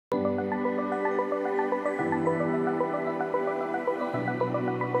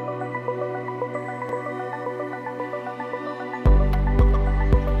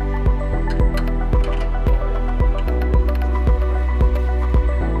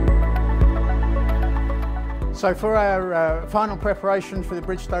So for our final preparation for the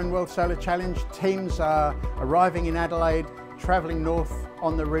Bridgestone World Solar Challenge, teams are arriving in Adelaide, travelling north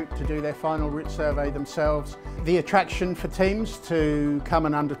on the route to do their final route survey themselves. The attraction for teams to come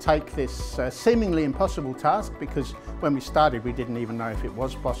and undertake this seemingly impossible task, because when we started we didn't even know if it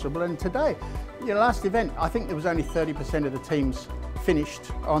was possible, and today, last event, I think there was only 30% of the teams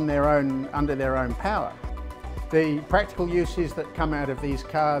finished on their own, under their own power. The practical uses that come out of these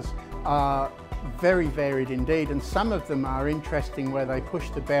cars are very varied indeed, and some of them are interesting where they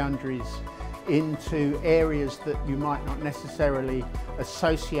push the boundaries into areas that you might not necessarily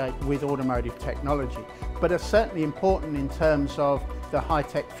associate with automotive technology, but are certainly important in terms of the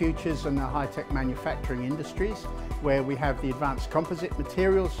high-tech futures and the high-tech manufacturing industries, where we have the advanced composite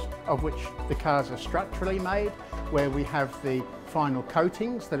materials of which the cars are structurally made, where we have the final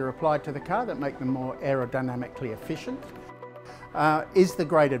coatings that are applied to the car that make them more aerodynamically efficient. Is the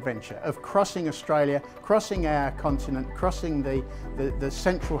great adventure of crossing Australia, crossing our continent, crossing the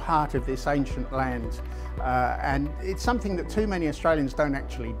central heart of this ancient land. And it's something that too many Australians don't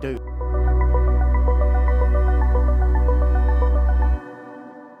actually do.